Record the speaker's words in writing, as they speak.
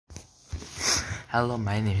Hello,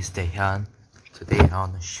 my name is Daehyun. Today I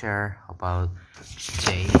want to share about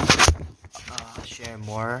Jay. Share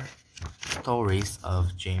more stories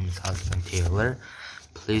of James Hudson Taylor.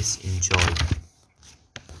 Please enjoy.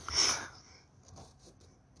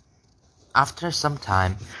 After some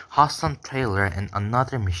time, Hudson Taylor and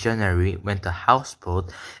another missionary went a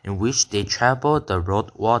houseboat in which they traveled the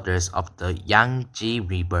road waters of the Yangtze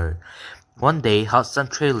River. One day, Hudson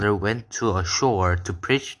Taylor went to a shore to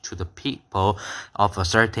preach to the people of a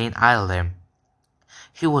certain island.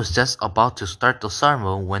 He was just about to start the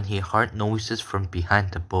sermon when he heard noises from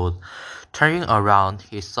behind the boat. Turning around,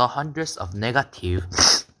 he saw hundreds of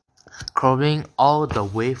natives crawling all the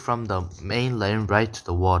way from the mainland right to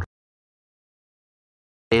the water.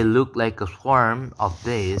 They looked like a swarm of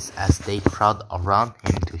bees as they crowded around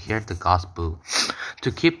him to hear the gospel.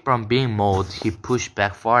 To keep from being mauled, he pushed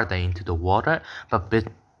back farther into the water, but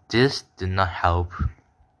this did not help.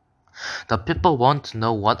 The people wanted to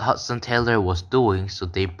know what Hudson Taylor was doing, so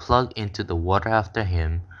they plunged into the water after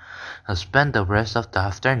him. I spent the rest of the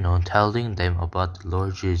afternoon telling them about the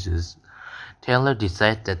Lord Jesus. Taylor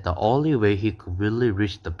decided that the only way he could really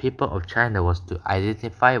reach the people of China was to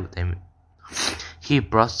identify with them. He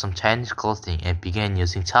brought some Chinese clothing and began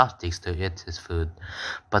using chopsticks to eat his food.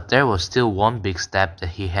 But there was still one big step that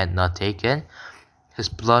he had not taken. His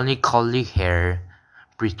blondie curly hair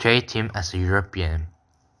betrayed him as a European.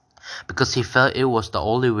 Because he felt it was the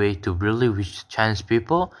only way to really reach the Chinese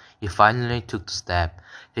people, he finally took the step.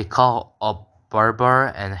 He called a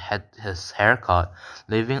barber and had his hair cut,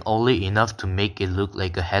 leaving only enough to make it look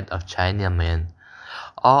like a head of Chinaman.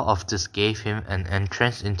 All of this gave him an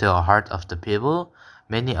entrance into the heart of the people,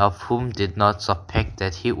 many of whom did not suspect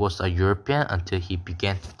that he was a European until he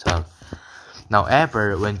began to talk.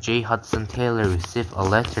 However, when J. Hudson Taylor received a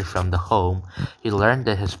letter from the home, he learned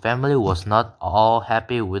that his family was not all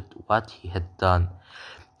happy with what he had done.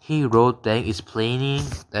 He wrote them explaining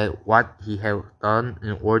that what he had done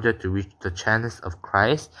in order to reach the channels of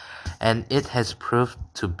Christ, and it has proved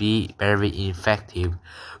to be very effective.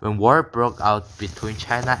 When war broke out between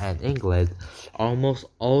China and England, almost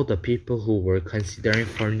all the people who were considering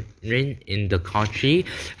foreign in the country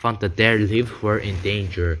found that their lives were in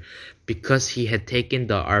danger. Because he had taken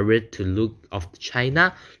the arid to look of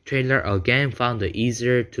China, Taylor again found it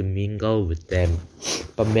easier to mingle with them.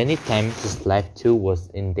 But many times his life too was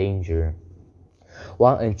in danger.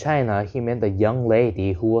 While in China, he met a young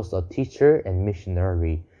lady who was a teacher and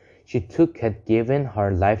missionary. She too had given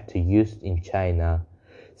her life to use in China.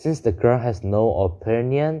 Since the girl has no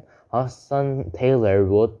opinion, Hudson Taylor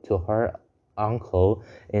wrote to her uncle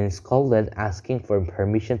in Scotland asking for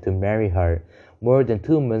permission to marry her. More than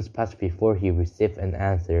 2 months passed before he received an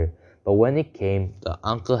answer, but when it came, the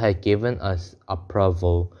uncle had given us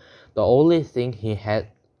approval. The only thing he had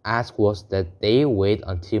asked was that they wait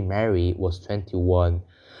until Mary was 21.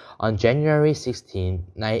 On January 16,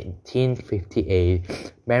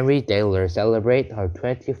 1958, Mary Taylor celebrated her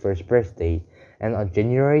 21st birthday, and on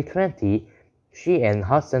January 20, she and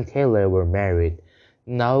Hudson Taylor were married.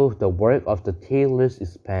 Now the work of the Taylors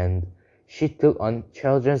expanded. She took on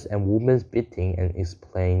children's and women's beating and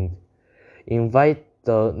explained, invite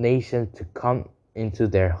the nation to come into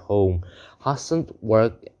their home. Hudson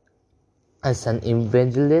worked as an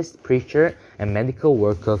evangelist, preacher, and medical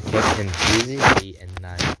worker, kept him busy day and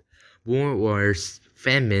night. Wars,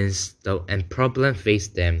 famines, and problems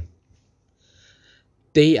faced them,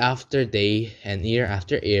 day after day and year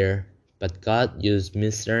after year. But God used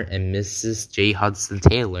Mr. and Mrs. J. Hudson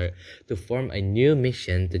Taylor to form a new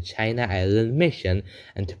mission, the China Island Mission,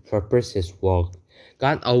 and to purpose his work.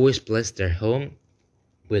 God always blessed their home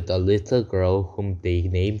with a little girl whom they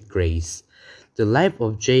named Grace. The life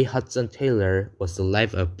of J. Hudson Taylor was a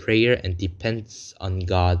life of prayer and dependence on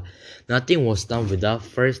God. Nothing was done without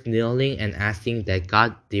first kneeling and asking that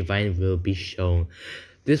God's divine will be shown.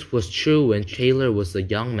 This was true when Taylor was a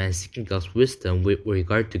young man seeking God's wisdom with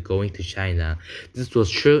regard to going to China. This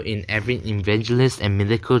was true in every evangelist and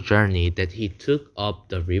medical journey that he took up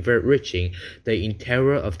the river reaching the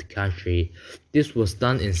interior of the country. This was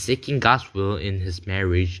done in seeking God's will in his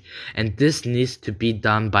marriage, and this needs to be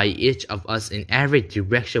done by each of us in every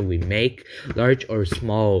direction we make, large or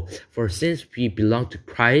small. For since we belong to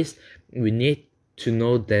Christ, we need to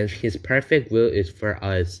know that his perfect will is for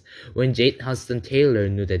us. When J. Hudson Taylor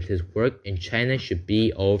knew that his work in China should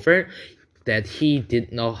be over, that he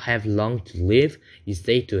did not have long to live, he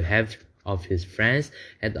said to half of his friends,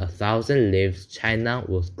 at 1,000 lives, China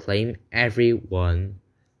will claim everyone.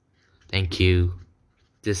 Thank you.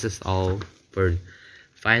 This is all for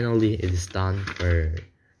finally it is done for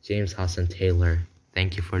James Hudson Taylor.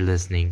 Thank you for listening.